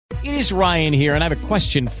It is Ryan here, and I have a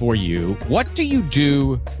question for you. What do you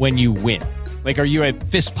do when you win? Like, are you a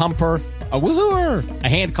fist pumper, a woohooer, a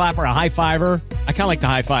hand clapper, a high fiver? I kind of like the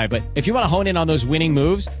high five, but if you want to hone in on those winning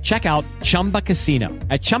moves, check out Chumba Casino.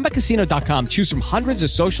 At ChumbaCasino.com, choose from hundreds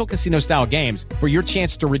of social casino-style games for your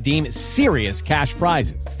chance to redeem serious cash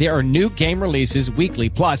prizes. There are new game releases weekly,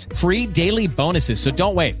 plus free daily bonuses. So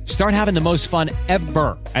don't wait. Start having the most fun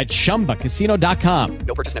ever at ChumbaCasino.com.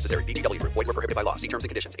 No purchase necessary. VGW Group. Void where prohibited by law. See terms and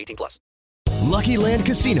conditions. 18+. Lucky Land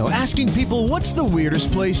Casino, asking people, what's the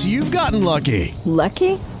weirdest place you've gotten lucky?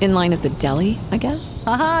 Lucky? In line at the deli, I guess?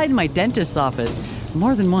 Aha, in my dentist's office.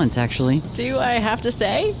 More than once, actually. Do I have to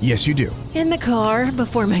say? Yes, you do. In the car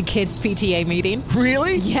before my kids' PTA meeting.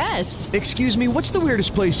 Really? Yes. Excuse me, what's the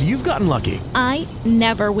weirdest place you've gotten lucky? I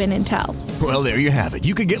never win and tell. Well, there you have it.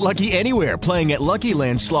 You can get lucky anywhere, playing at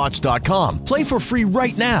LuckyLandSlots.com. Play for free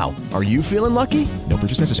right now. Are you feeling lucky? No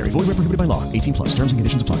purchase necessary. Void where prohibited by law. 18+. Terms and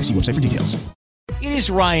conditions apply. See website for details. It is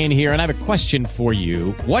Ryan here, and I have a question for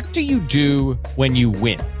you. What do you do when you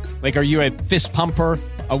win? Like, are you a fist pumper,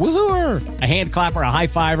 a woohooer, a hand clapper, a high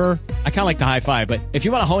fiver? I kind of like the high five, but if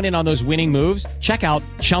you want to hone in on those winning moves, check out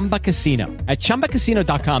Chumba Casino. At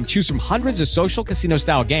ChumbaCasino.com, choose from hundreds of social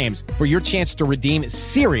casino-style games for your chance to redeem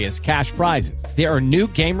serious cash prizes. There are new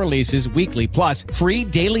game releases weekly, plus free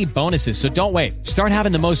daily bonuses. So don't wait. Start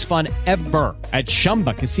having the most fun ever at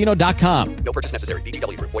ChumbaCasino.com. No purchase necessary.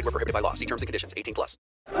 VGW Group. Void where prohibited by law. See terms and conditions. 18+.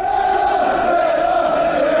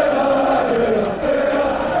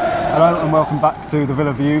 Hello and welcome back to the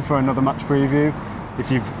Villa View for another match preview. If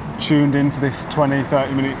you've tuned into this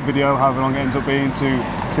 20-30 minute video, however long it ends up being,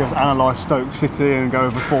 to see us analyse Stoke City and go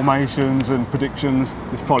over formations and predictions,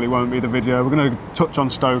 this probably won't be the video. We're going to touch on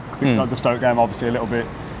Stoke, the Stoke game obviously a little bit.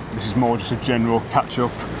 This is more just a general catch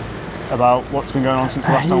up about what's been going on since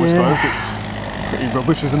the last time we spoke. It's pretty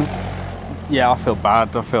rubbish, isn't it? Yeah, I feel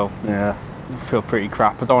bad. I feel pretty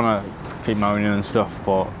crap. I don't want to keep moaning and stuff,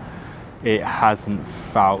 but it hasn't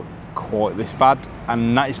felt quite this bad,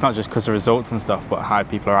 and that it's not just because of results and stuff, but how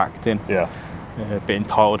people are acting. Yeah. A bit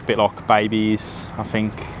entitled, a bit like babies, I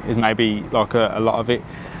think, is maybe like a lot of it.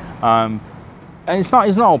 And it's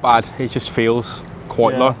not all bad. It just feels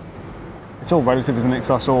quite low. It's all relative, isn't it? Because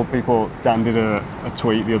I saw Dan did a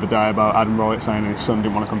tweet the other day about Adam Wright saying his son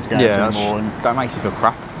didn't want to come to games anymore. And that makes you feel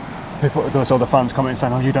crap. There was all the fans commenting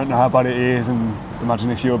saying, "Oh, you don't know how bad it is," and imagine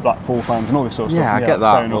if you were Blackpool fans and all this sort of stuff. Yeah, I get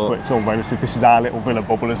that. Fair enough, but it's all relative. This is our little Villa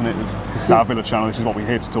bubble, isn't it? This is our Villa channel. This is what we're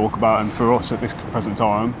here to talk about. And for us at this present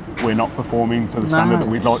time, we're not performing to the standard that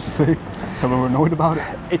we'd like to see. So we're annoyed about it.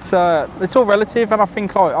 It's all relative, and I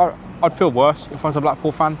think I'd feel worse if I was a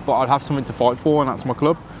Blackpool fan, but I'd have something to fight for, and that's my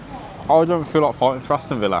club. I don't feel like fighting for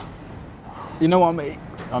Aston Villa. You know what I mean?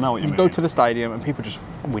 I know what you mean. You go to the stadium and people just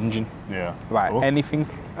whinging about anything.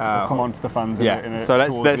 We'll come on to the fans in a so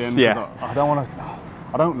towards the end. I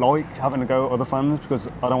don't like having to go at other fans because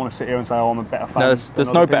I don't want to sit here and say, "Oh, I'm a better fan." No, there's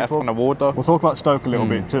no better fan award though. We'll talk about Stoke a little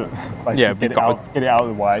bit too. Get it out of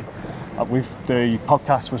the way. The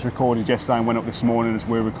podcast was recorded yesterday and went up this morning as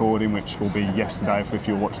we're recording, which will be yesterday if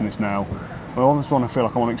you're watching this now. I almost want to feel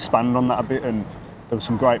like I want to expand on that a bit, and there were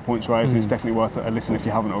some great points raised, and it's definitely worth a listen if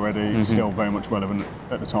you haven't already. It's still very much relevant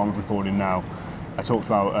at the time of recording now. I talked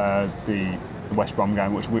about the West Brom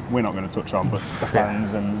game, which we're not going to touch on, but the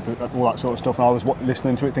fans and all that sort of stuff. And I was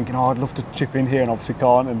listening to it thinking, I'd love to chip in here, and obviously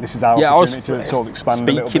can't, and this is our opportunity to sort of expand a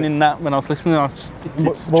little bit. Speaking in that when I was listening,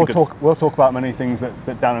 we'll talk about many things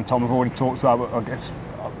that Dan and Tom have already talked about, but I guess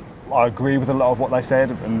I agree with a lot of what they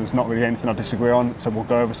said, and there's not really anything I disagree on, so we'll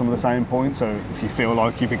go over some of the same points. So if you feel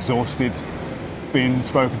like you've exhausted being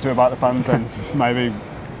spoken to about the fans, then maybe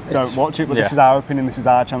don't watch it, but this is our opinion, this is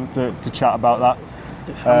our chance to chat about that.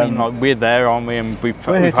 I mean, we're there, aren't we? And we've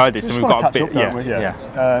heard this, and we've got a bit.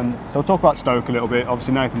 So we'll talk about Stoke a little bit.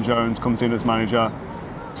 Obviously, Nathan Jones comes in as manager,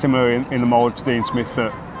 similar in the mould to Dean Smith,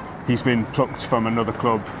 that he's been plucked from another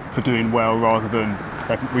club for doing well, rather than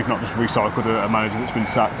we've not just recycled a manager that's been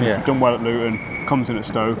sacked. He's done well at Luton, comes in at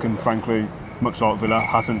Stoke, and frankly, much like Villa,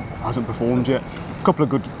 hasn't performed yet. A couple of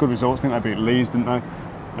good results. I think they beat Leeds, didn't they?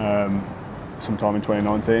 Sometime in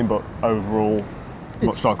 2019, but overall,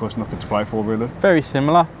 much like us, nothing to play for really. Very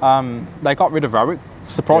similar. They got rid of Rowett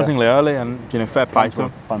surprisingly early, and fair play to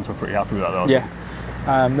them. Fans were pretty happy with that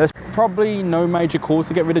though. There's probably no major call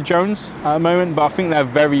to get rid of Jones at the moment, but I think they're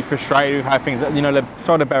very frustrated with how things. The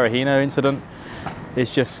sort of Berahino incident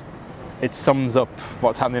is just, it sums up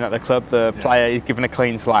what's happening at the club. The player is given a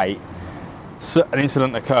clean slate. So an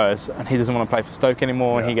incident occurs and he doesn't want to play for Stoke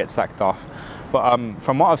anymore, and he gets sacked off. But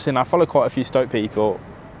from what I've seen, I follow quite a few Stoke people,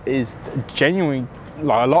 is genuinely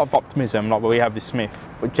like a lot of optimism, like what we have with Smith,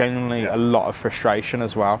 but genuinely a lot of frustration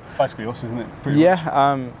as well. Basically us, isn't it? Pretty much.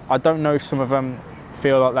 I don't know if some of them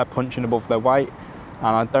feel like they're punching above their weight, and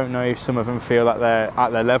I don't know if some of them feel like they're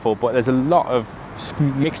at their level, but there's a lot of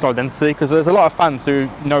mixed identity, because there's a lot of fans who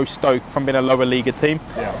know Stoke from being a lower league team,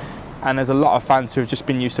 and there's a lot of fans who have just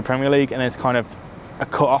been used to Premier League, and there's kind of a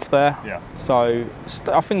cut off there. So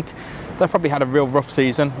I think they've probably had a real rough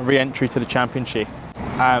season, re-entry to the Championship.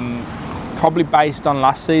 Probably based on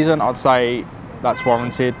last season, I'd say that's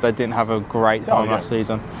warranted. They didn't have a great time last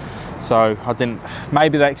season. So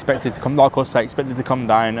maybe they expected to come, like us, they expected to come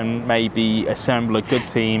down and maybe assemble a good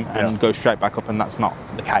team and go straight back up, and that's not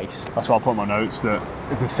the case. That's why I put in my notes, that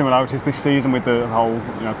the similarities this season with the whole,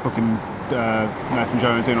 booking Nathan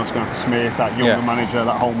Jones in, us going for Smith, that younger manager,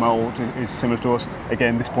 that whole mould is similar to us.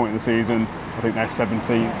 Again, this point in the season, I think they're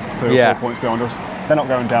 17th, 3 or 4 points behind us. They're not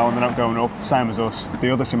going down, they're not going up, same as us. The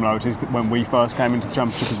other similarities, that when we first came into the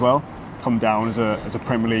Championship as well, come down as a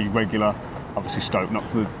Premier League regular. Obviously Stoke, not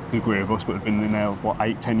to the degree of us, but have been in there,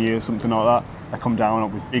 8-10 years, something like that. They come down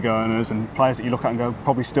up with big earners and players that you look at and go,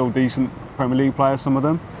 probably still decent Premier League players, some of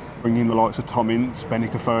them. Bringing in the likes of Tom Ince, Benny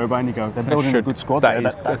Cafoba, and you go, they're building a good squad. They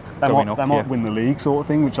might win the league, sort of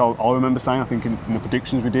thing, which I remember saying, I think in the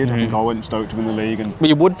predictions we did, I think I went Stoke to win the league. And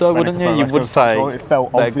you would though, wouldn't you? You would say it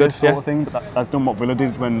felt obvious, good, sort of thing, but they've done what Villa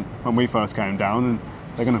did when we first came down, and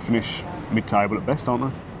they're going to finish mid-table at best,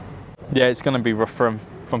 aren't they? Yeah, it's going to be rough from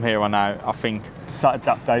here on out, I think. It's that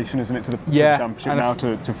adaptation, isn't it, to the Championship now,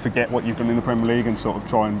 to forget what you've done in the Premier League and sort of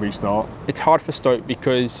try and restart. It's hard for Stoke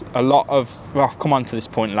because I'll come on to this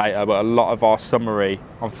point later, but a lot of our summary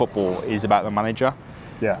on football is about the manager,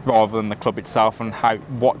 rather than the club itself, and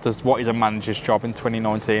what is a manager's job in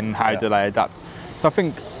 2019 and how do they adapt. So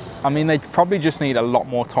they probably just need a lot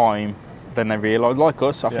more time than they realise. Like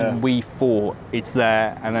us, I think we thought it's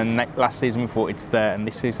there, and then last season we thought it's there, and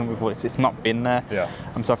this season we thought it's not been there.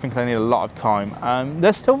 So I think they need a lot of time.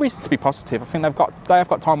 There's still reasons to be positive. I think they have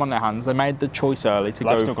got time on their hands. They made the choice early to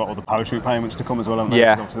go. They've still got all the parachute payments to come as well, haven't they?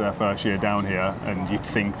 This is obviously their first year down here, and you'd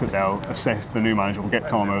think that they'll assess, the new manager will get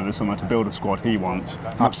time over the summer to build a squad he wants.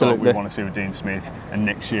 Absolutely. We want to see with Dean Smith, and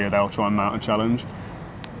next year they'll try and mount a challenge.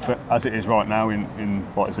 As it is right now in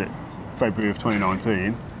February of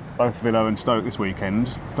 2019, both Villa and Stoke this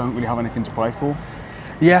weekend don't really have anything to play for.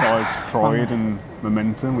 Besides pride and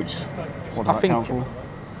momentum, what does that count for?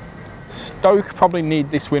 Stoke probably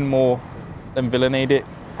need this win more than Villa need it,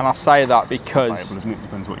 and I say that because Debatable, isn't it?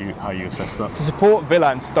 Depends how you assess that. To support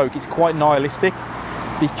Villa and Stoke, it's quite nihilistic,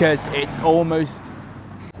 because there's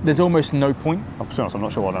almost no point. I'm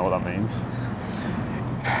not sure I know what that means.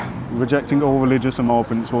 Rejecting all religious and moral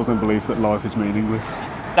principles and belief that life is meaningless.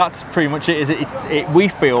 That's pretty much it. We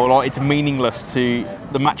feel like it's meaningless the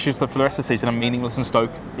matches for the rest of the season are meaningless, and Stoke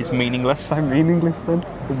is meaningless. So meaningless then?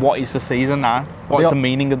 What is the season now? What is the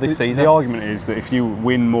meaning of this season? The argument is that if you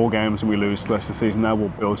win more games than we lose the rest of the season, now we'll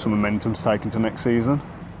build some momentum to take into next season.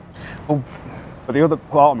 But the other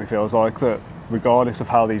part of me feels like that regardless of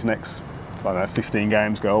how these next 15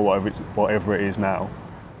 games go, or whatever it is now,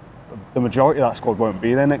 the majority of that squad won't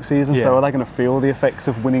be there next season, so are they going to feel the effects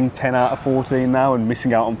of winning 10 out of 14 now and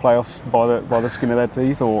missing out on playoffs by the skin of their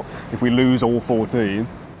teeth? Or if we lose all 14,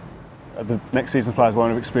 the next season's players won't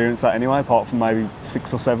have experienced that anyway, apart from maybe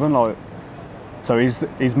 6 or 7. So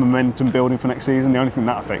is momentum building for next season? The only thing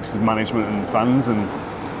that affects is management and fans, and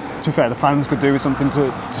to be fair, the fans could do with something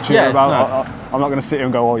to cheer about. No. I'm not going to sit here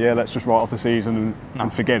and go, let's just write off the season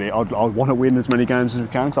and forget it. I'd want to win as many games as we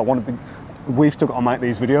can, because I want to be. We've still got to make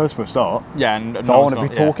these videos for a start. So I want to be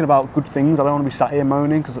talking about good things. I don't want to be sat here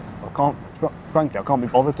moaning, because frankly, I can't be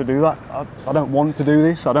bothered to do that. I don't want to do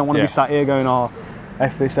this. I don't want to be sat here going,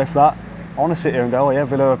 F this, F that. I want to sit here and go,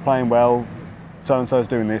 Villa are playing well, so-and-so's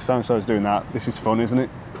doing this, so-and-so's doing that. This is fun, isn't it?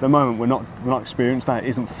 At the moment, we're not experienced that. It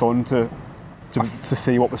isn't fun to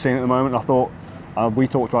see what we're seeing at the moment. I thought, we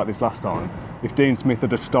talked about this last time, if Dean Smith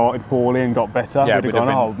had started poorly and got better, we'd have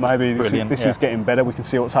gone, maybe this is getting better, we can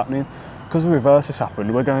see what's happening. Because the reverse has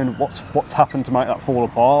happened, we're going, what's happened to make that fall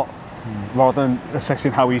apart? Rather than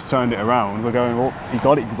assessing how he's turned it around, we're going, he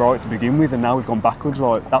got it right to begin with, and now we've gone backwards.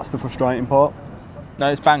 That's the frustrating part. No,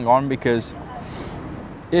 it's bang on, because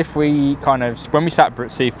if we when we sat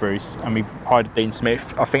at Steve Bruce and we hired Dean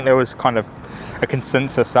Smith, I think there was kind of a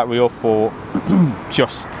consensus that we all thought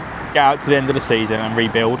just get out to the end of the season and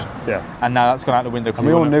rebuild. And now that's gone out the window. And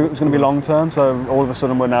we all knew it was going to be long term, so all of a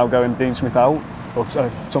sudden we're now going Dean Smith out. Or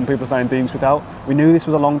some people are saying Dean Smith out. We knew this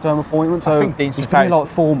was a long-term appointment, so I think Dean Smith out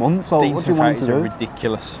is 4 months. So Dean what do you want to do? Is a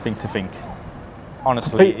ridiculous thing to think.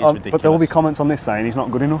 Honestly, it's ridiculous. But there will be comments on this saying he's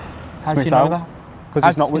not good enough. How do you know that?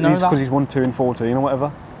 Because he's won 2 in 14 or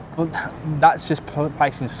whatever. But that's just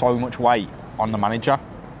placing so much weight on the manager.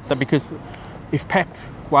 That because if Pep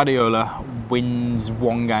Guardiola wins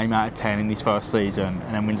 1 game out of 10 in his first season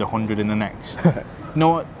and then wins 100 in the next, you know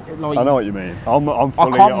what? Like, I know what you mean. I'm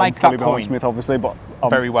fully behind Smith, obviously, but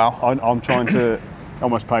I'm trying to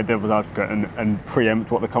almost play devil's advocate and preempt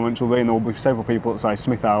what the comments will be. And there will be several people that say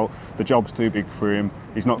Smith out, the job's too big for him,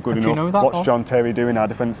 he's not good enough. You know that, what's John Terry doing? Our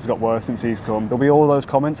defence has got worse since he's come. There'll be all those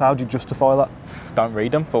comments. How do you justify that? Don't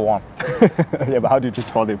read them, for one. Yeah, but how do you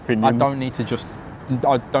justify the opinions?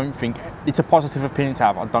 I don't think it's a positive opinion to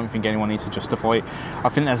have. I don't think anyone needs to justify it. I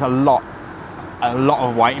think there's a lot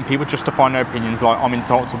of weight in people justifying their opinions. Like, I'm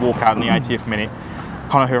entitled to walk out in the 80th minute.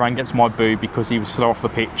 Conor Hourihane gets my boo because he was slow off the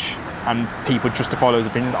pitch, and people justify those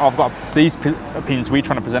opinions. I've got these opinions. We're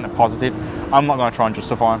trying to present a positive. I'm not going to try and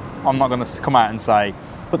justify them. I'm not going to come out and say.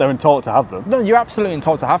 But they're entitled to have them. No, you're absolutely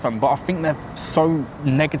entitled to have them. But I think they're so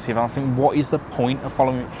negative. And I think, what is the point of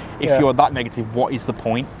following? If you're that negative, what is the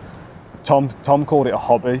point? Tom called it a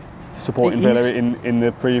hobby, supporting Villa in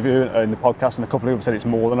the preview, in the podcast, and a couple of people said it's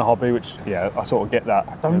more than a hobby, which, I sort of get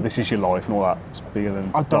that. This is your life and all that. It's bigger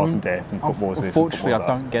than life and death, and football is this. Unfortunately, I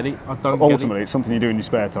don't get it. Ultimately, it's something you do in your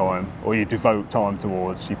spare time, or you devote time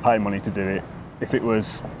towards. You pay money to do it. If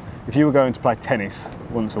you were going to play tennis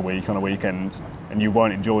once a week on a weekend and you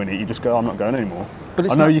weren't enjoying it, you just go, I'm not going anymore.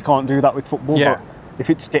 But I know you can't do that with football, but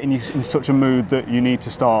if it's getting you in such a mood that you need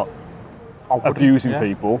to start abusing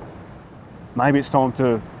people, maybe it's time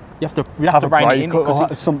to you have to rein it in, or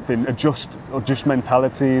something, adjust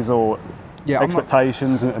mentalities or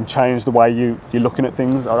expectations and change the way you're looking at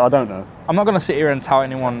things. I don't know. I'm not going to sit here and tell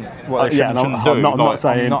anyone what they shouldn't do. I'm not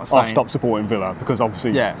saying I'll stop supporting Villa, because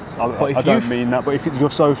obviously I don't mean that. But if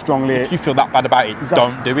you're so strongly, if you feel that bad about it,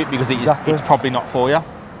 don't do it, because it's probably not for you. And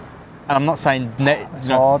I'm not saying it's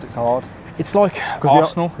hard. It's like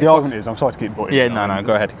Arsenal. The argument is, I'm sorry to keep butting. Yeah, no,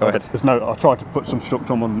 go ahead. I tried to put some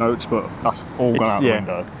structure on my notes, but that's all gone out the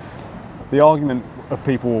window. The argument of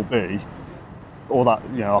people will be, all that,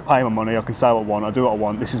 I pay my money, I can say what I want, I do what I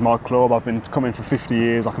want, this is my club, I've been coming for 50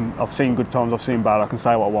 years, I've seen good times, I've seen bad, I can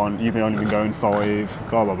say what I want, you've only been going 5,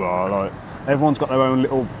 blah, blah, blah. Like, everyone's got their own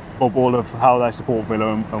little bubble of how they support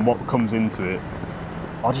Villa and what comes into it.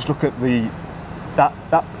 I just look at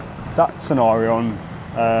that scenario on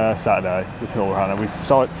Saturday with Hourihane.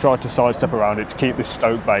 We've tried to sidestep around it to keep this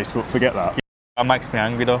Stoke base, but forget that. That makes me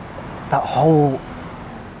angry though. That whole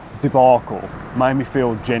debacle made me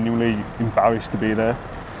feel genuinely embarrassed to be there.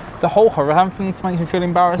 The whole Hourihane thing makes me feel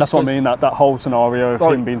embarrassed. That's what I mean, that whole scenario of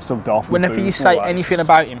him being subbed off. Whenever you say anything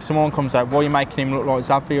about him, someone comes out, why are you making him look like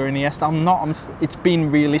Xavi or Iniesta? It's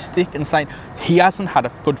been realistic and saying he hasn't had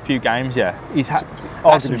a good few games yet.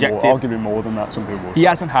 That's subjective. I'll give him more than that, some people will say. He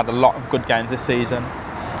hasn't had a lot of good games this season.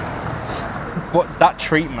 But that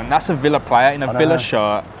treatment, that's a Villa player in a Villa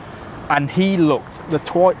shirt. And he looked, the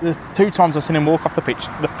 2 times I've seen him walk off the pitch,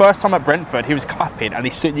 the first time at Brentford, he was clapping and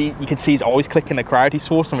you could see his eyes clicking the crowd. He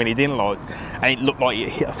saw something he didn't like and it looked like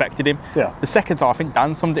it affected him. Yeah. The second time, I think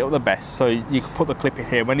Dan summed it up the best. So you could put the clip in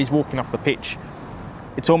here. When he's walking off the pitch,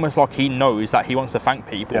 it's almost like he knows that he wants to thank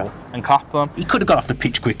people and clap them. He could have got off the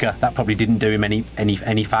pitch quicker. That probably didn't do him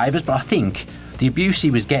any favours. But I think the abuse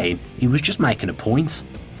he was getting, he was just making a point.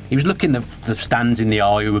 He was looking at the stands in the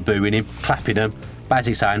eye who were booing him, clapping them,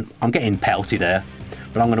 basically saying, I'm getting pelted there,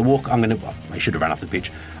 but I should have ran off the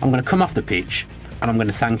pitch. I'm going to come off the pitch and I'm going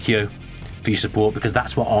to thank you for your support, because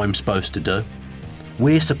that's what I'm supposed to do.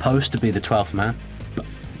 We're supposed to be the 12th man,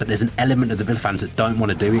 but there's an element of the Villa fans that don't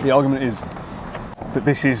want to do it. The argument is that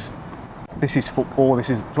this is football, this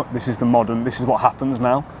is the modern, this is what happens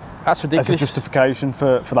now. That's ridiculous. As a justification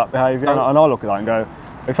for that behaviour. And I look at that and go,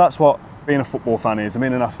 if that's what being a football fan is,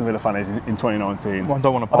 being an Aston Villa fan is in 2019. Well, I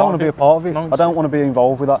don't want to be a part of it. I don't want to be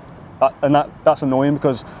involved with that. That's annoying,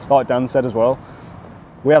 because, like Dan said as well,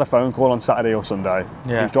 we had a phone call on Saturday or Sunday.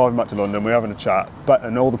 Yeah. He was driving back to London, we were having a chat,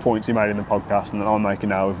 and all the points he made in the podcast and that I'm making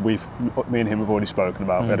now, me and him have already spoken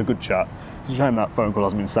about. We had a good chat. It's a shame that phone call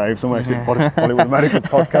hasn't been saved somewhere, because it probably would have made a good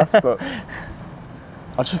podcast. But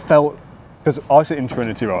I just felt, because I sit in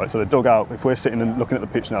Trinity, right? So the dugout, if we're sitting and looking at the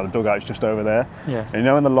pitch now, the dugout is just over there. Yeah. And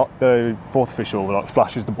when the fourth official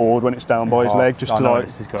flashes the board when it's down by his leg, just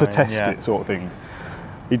to test it, sort of thing.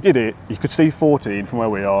 He did it. You could see 14 from where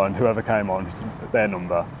we are, and whoever came on, their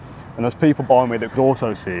number. And there's people behind me that could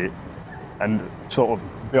also see it, and sort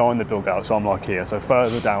of behind the dugout. So I'm like here, so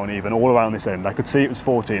further down, even all around this end, they could see it was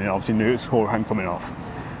 14, and obviously knew it was Hourihane coming off.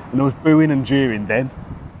 And there was booing and jeering then.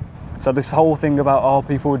 So this whole thing about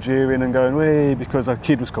people were jeering and going, "Wee," because a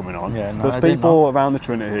kid was coming on. Yeah, no, there's people around the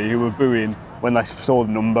Trinity who were booing when they saw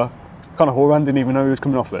the number. Kind of Hourihane didn't even know he was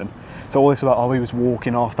coming off then. So all this about, he was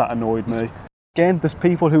walking off, that annoyed me. Again, there's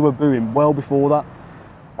people who were booing well before that.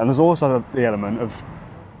 And there's also the element of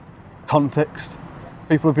context.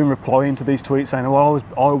 People have been replying to these tweets saying, oh,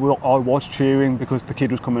 I was cheering because the kid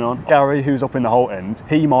was coming on. Gary, who's up in the Holt end,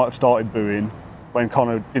 he might have started booing when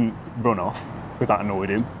Connor didn't run off because that annoyed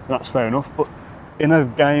him. And that's fair enough. But in a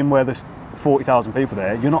game where there's 40,000 people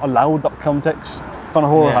there, you're not allowed that context. Connor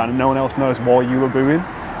Horan and no one else knows why you were booing.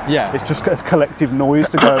 Yeah. It's just a collective noise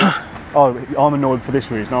to go, oh, I'm annoyed for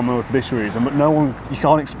this reason, I'm annoyed for this reason. But you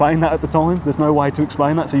can't explain that at the time. There's no way to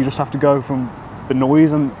explain that. So you just have to go from the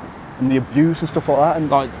noise and the abuse and stuff like that. And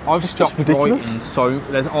like, I've stopped writing, so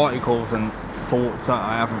there's articles and thoughts that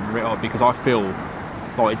I haven't written up because I feel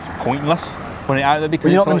like it's pointless putting it out there.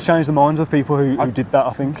 Because you're not going to change the minds of people who did that,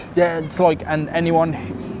 I think. Yeah, it's like, and anyone,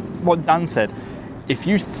 what Dan said, if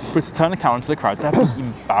you were to turn a camera to the crowd, they'd be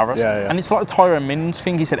embarrassed. And it's like the Tyrone Mings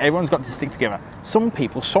thing. He said everyone's got to stick together. Some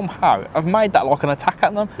people somehow have made that like an attack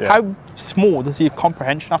at them. How small does your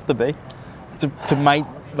comprehension have to be to make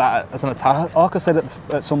that as an attack? Like I said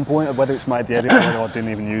at some point, whether it's made the edit or whether I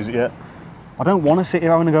didn't even use it yet, I don't want to sit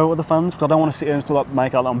here having a go at the fans because I don't want to sit here and still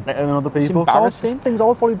make out that I'm better than other people. It's embarrassing. Things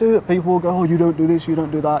I'll probably do that people will go, oh, you don't do this, you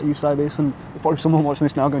don't do that, you say this, and there's probably someone watching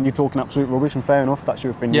this now going, you're talking absolute rubbish, and fair enough, if that's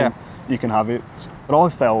your opinion, you can have it. But I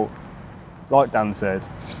felt, like Dan said,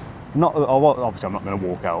 obviously I'm not going to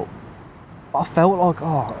walk out, but I felt like,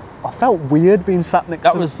 I felt weird being sat next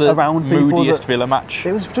around people. That was the moodiest Villa match.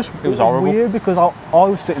 It was horrible. Weird because I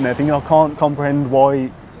was sitting there thinking I can't comprehend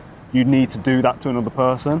why you need to do that to another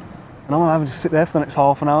person. And I'm having to sit there for the next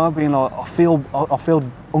half an hour being like, I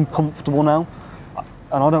feel uncomfortable now.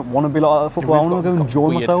 And I don't want to be like that at football. I want to go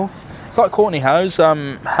enjoy myself. It's like Courtney Howe's,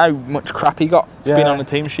 how much crap he got for being on the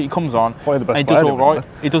team sheet. He comes on, and he does all right.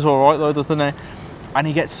 He does all right though, doesn't he? And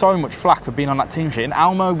he gets so much flack for being on that team sheet. And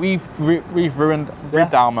Almo, we've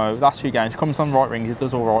ribbed Almo last few games. He comes on right wing, he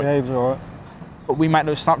does all right. Yeah, he was all right. But we make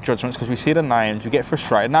those snap judgments because we see the names, we get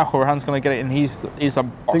frustrated. Now Horan's going to get it, and he's a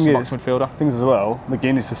box-to-box midfielder. Things as well,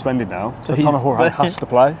 McGinn is suspended now, so Conor Horan has to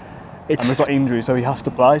play. And we've got injuries, so he has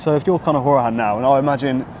to play. So if you're Conor Horan now, and I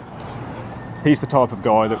imagine he's the type of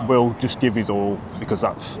guy that will just give his all because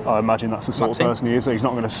I imagine that's the sort of person he is. So he's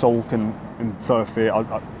not going to sulk and throw a fit.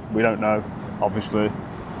 We don't know, obviously.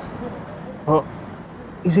 But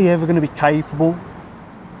is he ever going to be capable?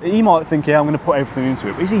 He might think, I'm going to put everything into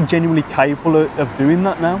it, but is he genuinely capable of doing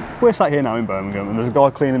that now? We're sat here now in Birmingham, and there's a guy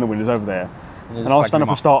cleaning the windows over there, and I'll stand up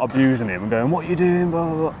and start abusing him and going, what are you doing, blah,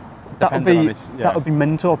 blah, blah. That would be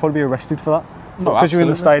mental. I'd probably be arrested for that. Because you're in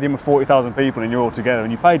the stadium with 40,000 people and you're all together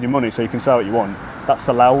and you paid your money so you can say what you want. That's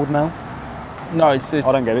allowed now. No, it's I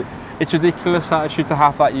don't get it. It's ridiculous attitude to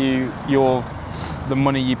have that the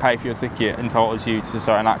money you pay for your ticket entitles you to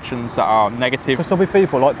certain actions that are negative. Because there'll be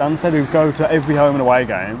people, like Dan said, who go to every home and away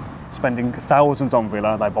game, spending thousands on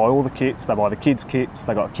Villa. They buy all the kits, they buy the kids' kits,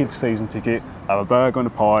 they got a kids' season ticket, they have a burger and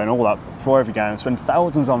a pie and all that before every game, spend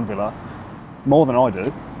thousands on Villa, more than I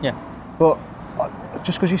do. Yeah. But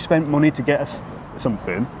just because you spent money to get us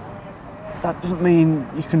something, that doesn't mean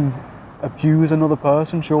you can abuse another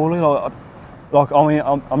person, surely.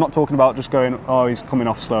 I'm not talking about just going, he's coming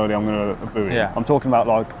off slowly, I'm going to boo him. Yeah. I'm talking about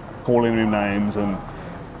like calling him names and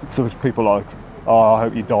sort of people like, I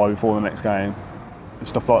hope you die before the next game and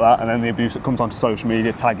stuff like that. And then the abuse that comes onto social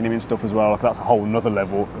media, tagging him in stuff as well. Like that's a whole nother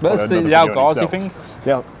level. But that's the Al Ghazi thing.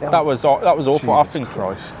 Yeah. That was awful. Jesus I think.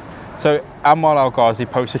 Christ. So Amal Al Ghazi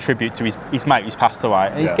posts a tribute to his mate who's passed away,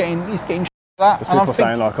 and he's getting that. There's people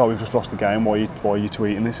saying like, we've just lost the game. Why are you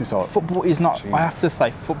tweeting this? It's like football is not. Jesus. I have to say,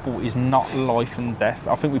 football is not life and death.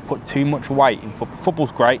 I think we put too much weight in football.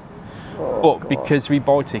 Football's great, but because we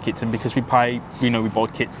buy tickets and because we pay, we buy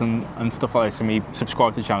kits and stuff like this, and we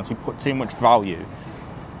subscribe to channels, we put too much value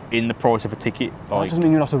in the price of a ticket. That doesn't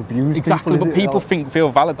mean you're not to abuse exactly, people. But people feel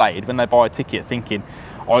validated when they buy a ticket, thinking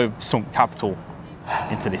I've sunk capital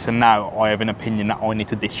into this, and now I have an opinion that I need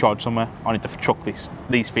to discharge somewhere. I need to chuck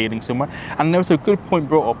these feelings somewhere. And there was a good point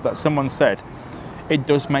brought up that someone said it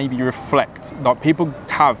does maybe reflect like people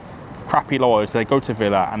have crappy lives. They go to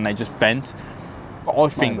Villa and they just vent. But I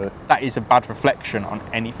think that is a bad reflection on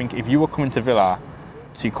anything. If you were coming to Villa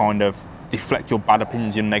to kind of deflect your bad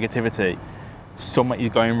opinions, your negativity, something is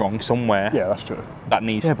going wrong somewhere. Yeah, that's true. That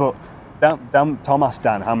needs. Yeah, but Tom asked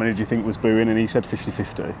Dan how many do you think was booing, and he said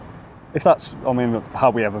 50-50. If that's,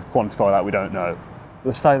 how we ever quantify that, we don't know.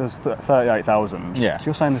 Let's say there's 38,000. Yeah. So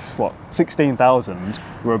you're saying there's 16,000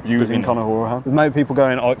 were abusing Conor Horan. There's maybe people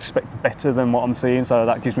going, I expect better than what I'm seeing, so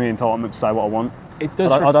that gives me entitlement to say what I want. It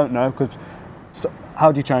does. I don't know, because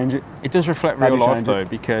how do you change it? It does reflect real life though,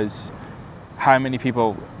 because how many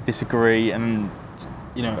people disagree and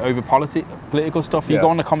over political stuff. You go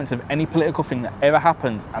on the comments of any political thing that ever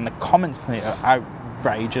happens, and the comments on it are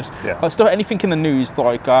outrageous. Like stuff, anything in the news,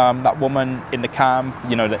 like that woman in the camp,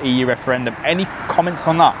 the EU referendum, any comments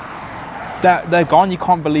on that, they're gone. You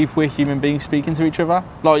can't believe we're human beings speaking to each other.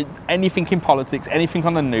 Like anything in politics, anything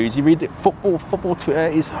on the news, you read it, football Twitter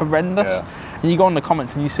is horrendous. And you go on the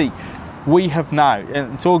comments and you see, we have now,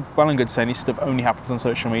 and it's all well and good saying this stuff only happens on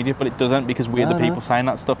social media, but it doesn't, because we're the people saying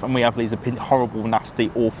that stuff, and we have these horrible,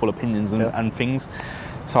 nasty, awful opinions and things.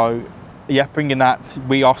 So bringing that,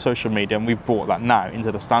 we are social media, and we've brought that now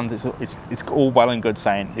into the stands. It's all well and good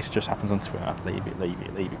saying this just happens on Twitter, leave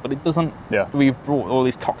it, but it doesn't. We've brought all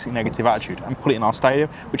this toxic negative attitude and put it in our stadium,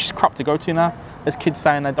 which is crap to go to now. There's kids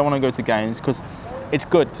saying they don't want to go to games because it's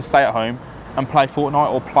good to stay at home and play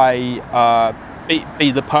Fortnite or play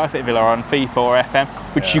be the perfect Villa on FIFA or FM,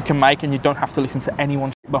 which you can make, and you don't have to listen to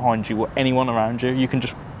anyone behind you or anyone around you. You can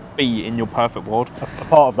just be in your perfect world. A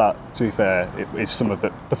part of that, to be fair, is some of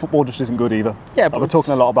the football just isn't good either. But we're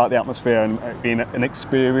talking a lot about the atmosphere and it being an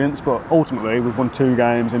experience, but ultimately we've won 2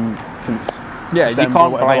 games since December, you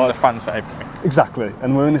can't blame the fans for everything. Exactly,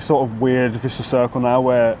 and we're in this sort of weird vicious circle now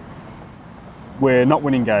where we're not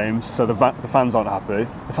winning games, so the fans aren't happy.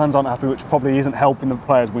 The fans aren't happy, which probably isn't helping the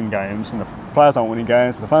players win games, and the players aren't winning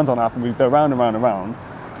games, so the fans aren't happy. We go round and round and round.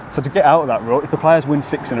 So to get out of that rut, if the players win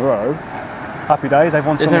 6 in a row, happy days,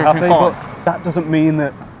 everyone's suddenly happy. But that doesn't mean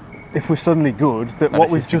that if we're suddenly good, that what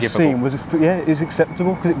we've just seen is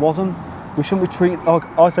acceptable, because it wasn't. We shouldn't be treated. Like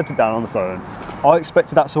I said to Dan on the phone, I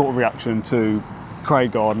expected that sort of reaction to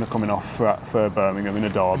Craig Gardner coming off for Birmingham in a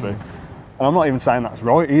derby, and I'm not even saying that's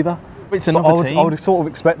right either. It's another team. I would sort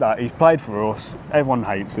of expect that. He's played for us. Everyone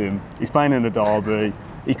hates him. He's playing in a derby.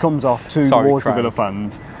 He comes off towards the Villa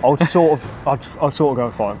fans. I'd sort of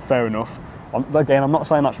go, fine, fair enough. Again, I'm not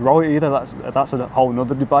saying that's right either. That's a whole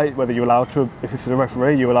other debate. Whether you're allowed to, if it's a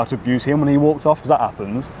referee, you're allowed to abuse him when he walks off, because that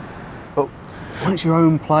happens. But when it's your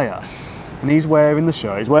own player, and he's wearing the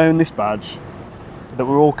shirt, he's wearing this badge that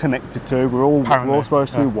we're all connected to, we're all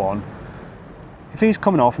supposed to be one. If he's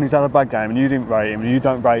coming off and he's had a bad game and you didn't rate him and you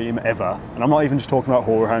don't rate him ever, and I'm not even just talking about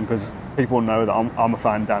Horahan, because people know that I'm a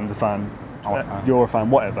fan, Dan's a fan, you're a fan,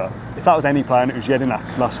 whatever. If that was any player, and it was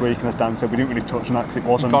Jedinak last week, and as Dan said, we didn't really touch on that because it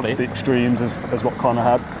wasn't the extremes as what Connor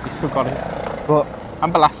had. He's still got it. But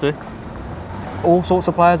and Balassi. All sorts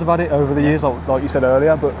of players have had it over the years, like you said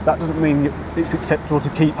earlier, but that doesn't mean it's acceptable to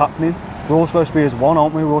keep happening. We're all supposed to be as one,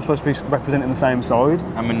 aren't we? We're all supposed to be representing the same side.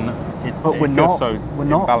 I mean, we're not. We're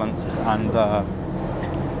not balanced, and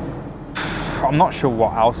I'm not sure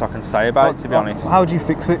what else I can say about it, to be honest. How do you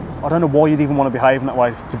fix it? I don't know why you'd even want to behave in that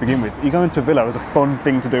way to begin with. You're going to Villa as a fun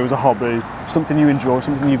thing to do, as a hobby, something you enjoy,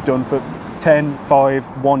 something you've done for 10,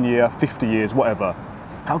 5, 1 year, 50 years, whatever.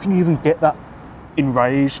 How can you even get that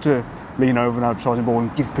enraged to lean over an advertising board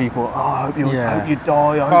and give people, I hope you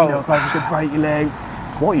die, I hope a player's going to break your leg.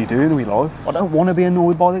 What are you doing with your life? I don't want to be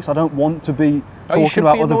annoyed by this. I don't want to be talking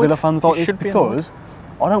about other Villa fans like this, because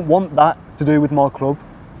I don't want that to do with my club.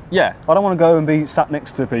 Yeah. I don't want to go and be sat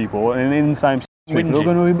next to people and in the same situation who are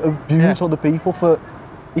going to abuse other people for.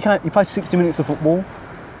 You play 60 minutes of football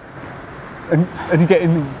and you're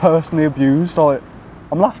getting personally abused. Like,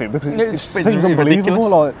 I'm laughing because it seems unbelievable.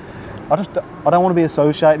 Like, I don't want to be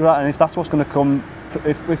associated with that. And if that's what's going to come,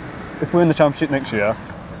 if we're in the Championship next year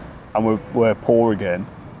and we're poor again,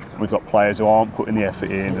 and we've got players who aren't putting the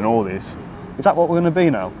effort in and all this, is that what we're going to be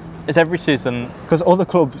now? It's every season. Because other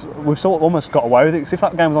clubs, we've sort of almost got away with it. Because if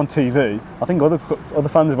that game was on TV, I think other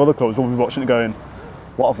fans of other clubs will be watching it going,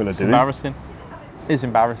 what are Villa doing? It's embarrassing. It's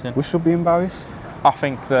embarrassing. We should be embarrassed. I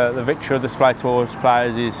think the vitriol displayed towards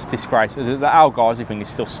players is disgraceful. The Al Ghazi thing is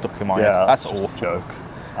still stuck in my head. That's awful. A joke.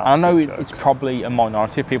 I know it's probably a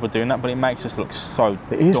minority of people doing that, but it makes us look so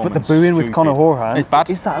It is, dumb but the and booing stupid. with Conor Horahan, it's bad.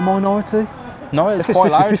 Is that a minority? No, it's if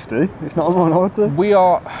quite it's 50-50, it's not a minority.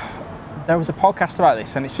 There was a podcast about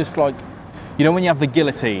this, and it's just like, you know, when you have the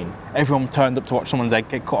guillotine, everyone turned up to watch someone's head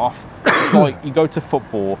get cut off. It's like you go to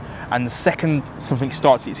football, and the second something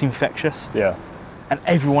starts, it's infectious. Yeah. And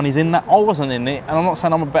everyone is in that. I wasn't in it, and I'm not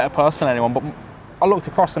saying I'm a better person than anyone, but I looked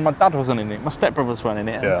across and my dad wasn't in it, my stepbrothers weren't in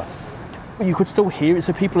it. Yeah. But you could still hear it,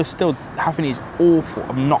 so people are still having these awful,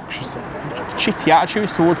 obnoxious, shitty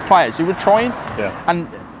attitudes towards players who were trying. Yeah. And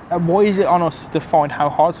why is it on us to find how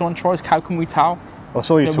hard someone tries? How can we tell? I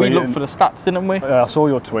saw your tweet. We looked for the stats, didn't we? I saw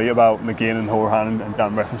your tweet about McGinn and Horahan, and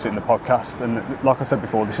Dan referenced it in the podcast. And like I said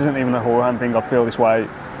before, this isn't even a Horahan thing. I'd feel this way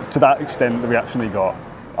to that extent. The reaction he got,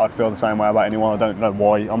 I'd feel the same way about anyone. I don't know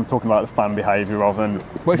why. I'm talking about the fan behaviour rather than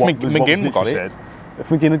what McGinn got it. Said. If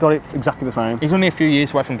McGinn had got it, exactly the same. He's only a few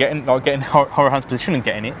years away from getting Horahan's position and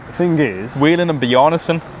getting it. The thing is, Whelan and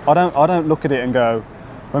Bjarnason. I don't look at it and go,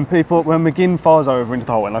 When McGinn fires over into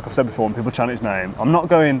the hole, and like I've said before, when people chant his name, I'm not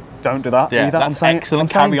going, don't do that. Yeah, either. that's I'm saying, excellent. I'm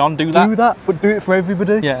saying, Carry on, do that. Do that, but do it for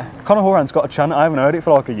everybody. Yeah. Conor Horan's got a chant. I haven't heard it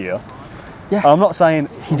for like a year. Yeah. I'm not saying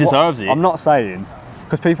he deserves it. I'm not saying,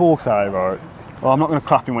 because people will say, right, well, I'm not going to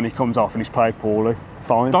clap him when he comes off and he's played poorly.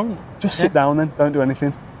 Fine. Don't. Just sit down then. Don't do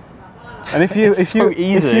anything. And if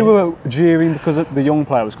you were jeering because the young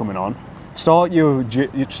player was coming on, start your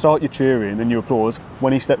cheering and your applause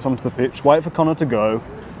when he steps onto the pitch. Wait for Conor to go,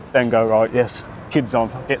 then go, right, yes, kid's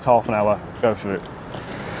on, gets half an hour, go for it.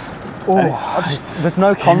 There's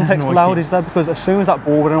no context allowed, is there? Because as soon as that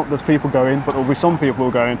ball went up, there's people going, but there'll be some people who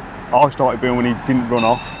are going, I started booing when he didn't run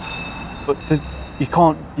off. But you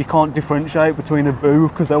can't differentiate between a boo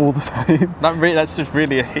because they're all the same. That's just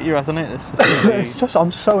really hit you, hasn't it? It's just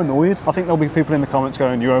I'm so annoyed. I think there'll be people in the comments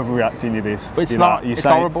going, "You're overreacting. You're this." But it's not. It's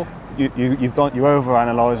horrible. You're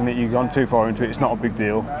over-analysing it. You've gone too far into it. It's not a big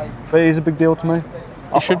deal, but it is a big deal to me.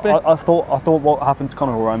 It should be. I thought what happened to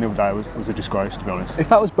Conor Horan the other day was a disgrace, to be honest. If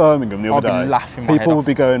that was Birmingham the other day, laughing my head people would off.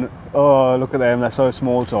 be going, "Oh, look at them. They're so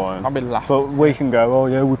small time." I'd be laughing. But we can go, "Oh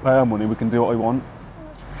yeah, we pay our money. We can do what we want."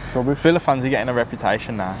 It's rubbish. Villa fans are getting a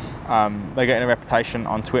reputation now. They're getting a reputation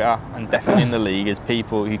on Twitter and definitely in the league as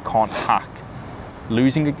people who can't hack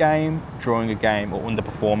losing a game, drawing a game, or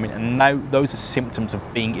underperforming. And now those are symptoms of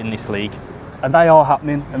being in this league. And they are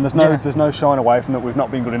happening. And there's no shying away from that. We've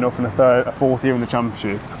not been good enough in a fourth year in the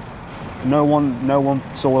Championship. No one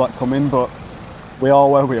saw that coming, but we are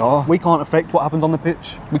where we are. We can't affect what happens on the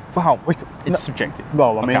pitch. It's subjective.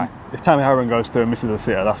 Well, I mean, if Tammy Horan goes through and misses a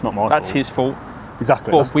sitter, that's not my fault. That's his fault.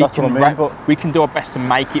 Exactly. But That's what I mean. But we can do our best to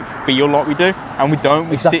make it feel like we do, and we don't.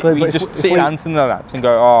 We sit in hands in the laps and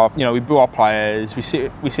go, oh, we boo our players. We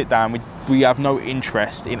sit down. We have no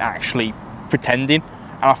interest in actually pretending.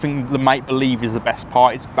 And I think the make believe is the best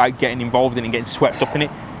part. It's about getting involved in it and getting swept up in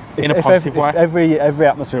it in a positive way. If every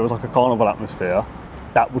atmosphere was like a carnival atmosphere,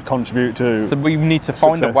 that would contribute to. So we need to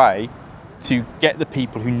find a way to get the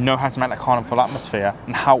people who know how to make that carnival atmosphere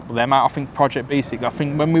and help them out. I think Project B6. I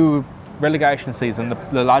think when we were relegation season,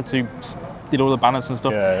 the lads who did all the banners and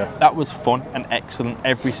stuff, that was fun and excellent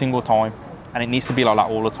every single time, and it needs to be like that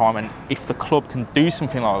all the time. And if the club can do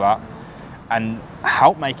something like that and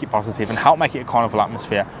help make it positive and help make it a carnival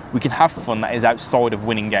atmosphere, we can have fun that is outside of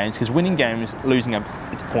winning games, because winning games, losing games,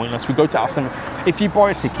 it's pointless. We go to Aston. If you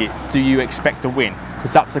buy a ticket, do you expect to win?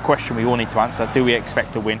 Because that's the question we all need to answer. Do we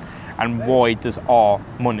expect to win? And why does our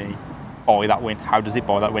money buy that win? How does it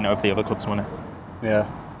buy that win over the other club's money? Yeah.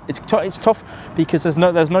 It's tough because there's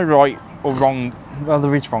no right or wrong. Well,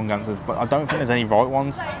 there is wrong answers, but I don't think there's any right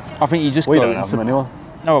ones. I think you just we go don't have them anyway.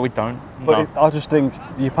 No, we don't. But I just think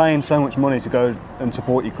you're paying so much money to go and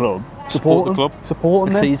support your club. Support the them. club.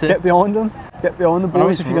 Support them. Then. Get behind them. Get behind the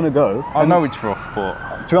boys if you're going to go. I know it's rough,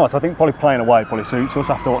 but to be honest, I think probably playing away probably suits us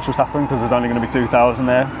after what's just happened, because there's only going to be 2,000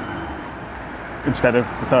 there instead of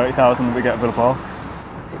the 30,000 that we get at Villa Park.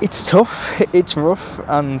 It's tough. It's rough,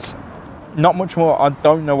 and not much more. I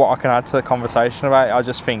don't know what I can add to the conversation about it. I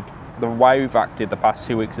just think the way we've acted the past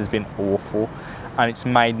 2 weeks has been awful, and it's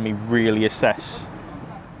made me really assess,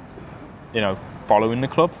 following the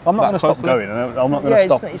club. I'm not going to stop going. I'm not going to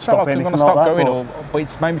stop anything like that. I'm going to stop going, but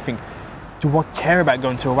it's made me think, do I care about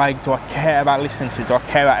going to away? Do I care about listening to it? Do I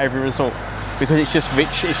care about every result? Because it's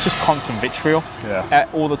just constant vitriol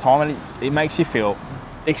all the time, and it makes you feel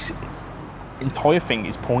this entire thing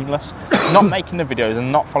is pointless. Not making the videos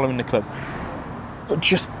and not following the club, but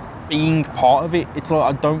just being part of it. It's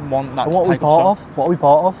like I don't want that to take up. What are we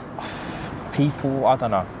part of? People, I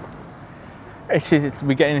don't know.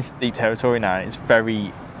 We're getting into deep territory now, and it's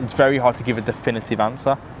very hard to give a definitive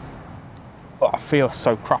answer. But I feel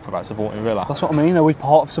so crap about supporting Villa. That's what I mean. Are we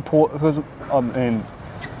part of support? Because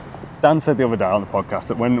Dan said the other day on the podcast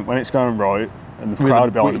that when it's going right and the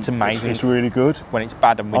crowd behind it's amazing. It's really good. When it's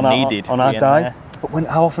bad and we're needed on our day. But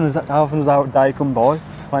how often does our day come by?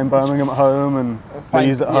 Playing Birmingham at home and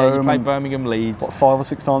Leeds at home. You play Birmingham, Leeds. 5 or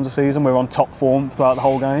 6 times a season. We're on top form throughout the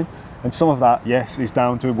whole game. And some of that, yes, is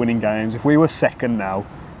down to winning games. If we were second now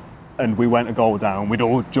and we went a goal down, we'd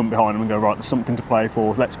all jump behind them and go, right, there's something to play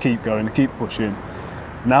for. Let's keep going and keep pushing.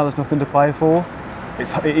 Now there's nothing to play for.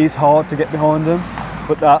 It is hard to get behind them.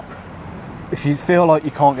 But if you feel like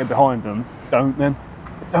you can't get behind them, don't then.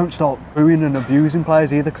 Don't start booing and abusing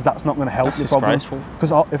players either, because that's not going to help the problem.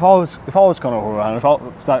 Because if I was Conor Horan, if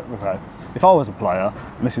I was a player,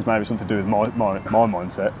 and this is maybe something to do with my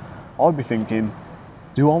mindset, I'd be thinking,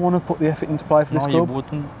 do I want to put the effort into play for this club? You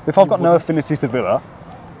wouldn't. If I've got no affinities to Villa,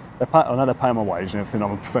 I know they pay my wage and everything,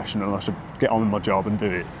 I'm a professional and I should get on with my job and do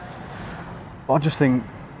it. But I just think,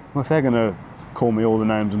 well, if they're going to call me all the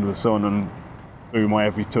names under the sun and boo my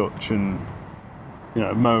every touch and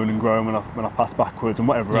moan and groan when I pass backwards and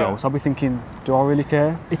whatever else, I'll be thinking, do I really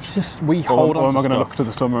care? It's just we hold on. Or am I going to look to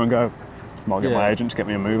the summer and go, I might get my agent to get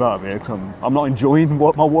me a move out of here because I'm not enjoying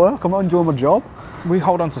my work. I'm not enjoying my job. We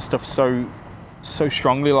hold on to stuff so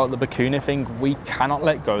strongly, like the Bacuna thing. We cannot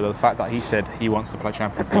let go of the fact that he said he wants to play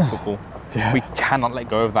Champions League football. We cannot let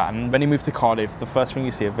go of that. And when he moved to Cardiff, the first thing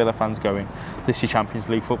you see are Villa fans going, this is Champions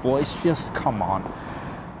League football. It's just, come on.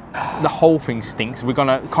 The whole thing stinks.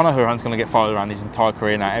 Conor Hourihane's going to get followed around his entire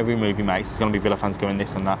career now. Every move he makes, there's going to be Villa fans going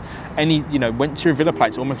this and that. Once you're a Villa player,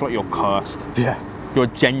 it's almost like you're cursed. Yeah. You're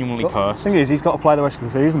genuinely cursed. The thing is, he's got to play the rest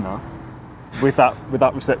of the season now. With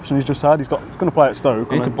that reception he's just had, he's going to play at Stoke.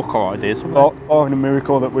 He needs to book our ideas. Or in a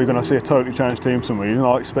miracle that we're going to see a totally changed team for some reason,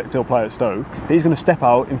 I expect he'll play at Stoke. He's going to step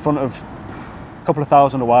out in front of a couple of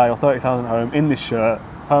thousand away or 30,000 at home in this shirt,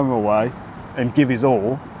 home or away, and give his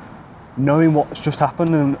all, knowing what's just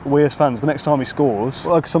happened. And we as fans, the next time he scores,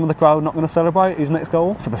 like some of the crowd not going to celebrate his next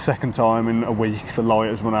goal. For the second time in a week, the light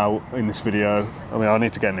has run out in this video. I mean, I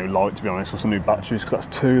need to get a new light, to be honest, or some new batteries, because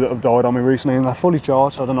that's 2 that have died on me recently, and they're fully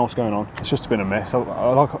charged, so I don't know what's going on. It's just been a mess.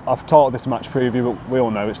 I've titled this match preview, but we all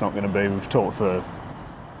know it's not going to be. We've just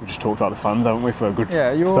talked about the fans, haven't we, for a good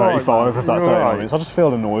 35 of that 30 minutes. I just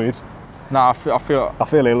feel annoyed. No, I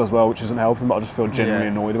feel ill as well, which isn't helping, but I just feel genuinely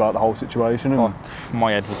annoyed about the whole situation. And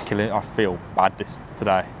my head was killing. I feel bad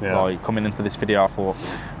today. Like, coming into this video, I thought,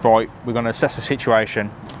 right, we're going to assess the situation,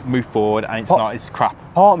 move forward, and it's crap.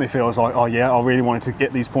 Part of me feels like, I really wanted to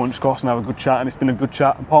get these points across and have a good chat, and it's been a good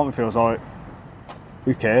chat. And part of me feels like,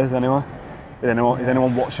 who cares anyway? Is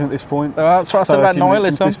anyone watching at this point? That's what I said about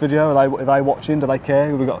nihilism. This video, are they watching? Do they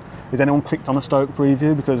care? Has anyone clicked on a Stoke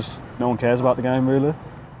preview because no one cares about the game really?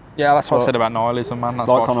 Yeah, that's what I said about nihilism, man. That's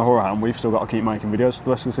like Conor Hourihane, we've still got to keep making videos for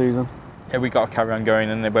the rest of the season. Yeah, we've got to carry on going,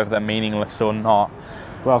 and whether they're meaningless or not.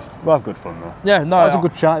 We'll have good fun though. Yeah, no. It was a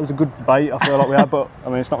good chat, it was a good debate, I feel like we had, but I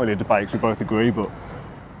mean, it's not really a debate because we both agree, but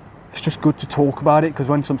it's just good to talk about it because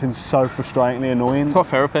when something's so frustratingly annoying. It's like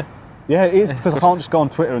therapy. Yeah, it is, because I can't just go on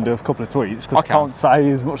Twitter and do a couple of tweets because I can't say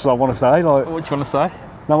as much as I want to say. Like, what do you want to say?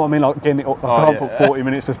 No, what I mean, like getting it up. I can't put 40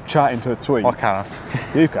 minutes of chat into a tweet. I can.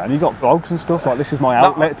 You can. You've got blogs and stuff. Like, this is my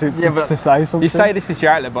outlet to say something. You say this is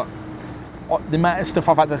your outlet, but the amount of stuff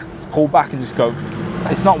I've had to call back and just go,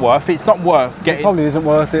 it's not worth it. It's not worth getting. It probably isn't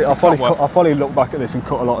worth it. I'll probably look back at this and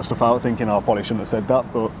cut a lot of stuff out thinking, I probably shouldn't have said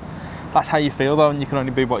that, but that's how you feel though, and you can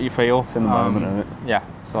only be what you feel. It's in the moment, isn't it? Yeah,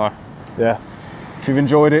 so. Yeah. If you've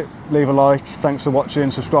enjoyed it, leave a like. Thanks for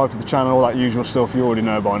watching. Subscribe to the channel, all that usual stuff you already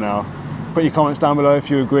know by now. Put your comments down below if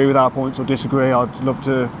you agree with our points or disagree. I'd love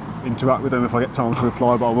to interact with them if I get time to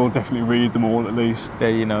reply, but I will definitely read them all at least. Yeah,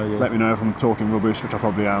 you know. Yeah. Let me know if I'm talking rubbish, which I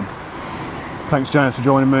probably am. Thanks, James, for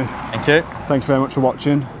joining me. Thank you. Thank you very much for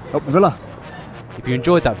watching. Up the Villa. If you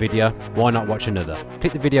enjoyed that video, why not watch another?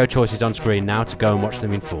 Click the video choices on screen now to go and watch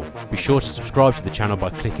them in full. Be sure to subscribe to the channel by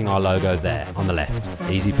clicking our logo there on the left.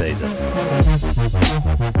 Easy peasy.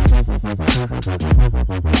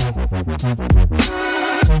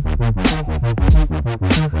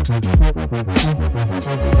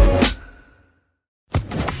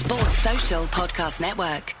 Sports Social Podcast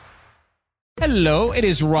Network. Hello, it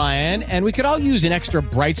is Ryan, and we could all use an extra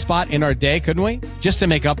bright spot in our day, couldn't we? Just to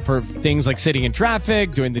make up for things like sitting in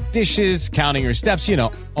traffic, doing the dishes, counting your steps,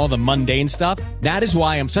 all the mundane stuff. That is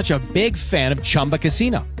why I'm such a big fan of Chumba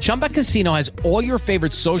Casino. Chumba Casino has all your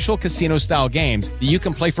favorite social casino-style games that you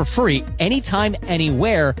can play for free anytime,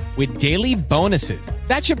 anywhere with daily bonuses.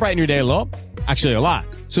 That should brighten your day a little. Actually, a lot.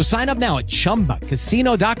 So sign up now at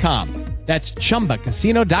ChumbaCasino.com. That's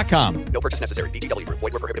ChumbaCasino.com. No purchase necessary. VGW Group.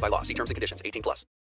 Void where prohibited by law. See terms and conditions. 18+.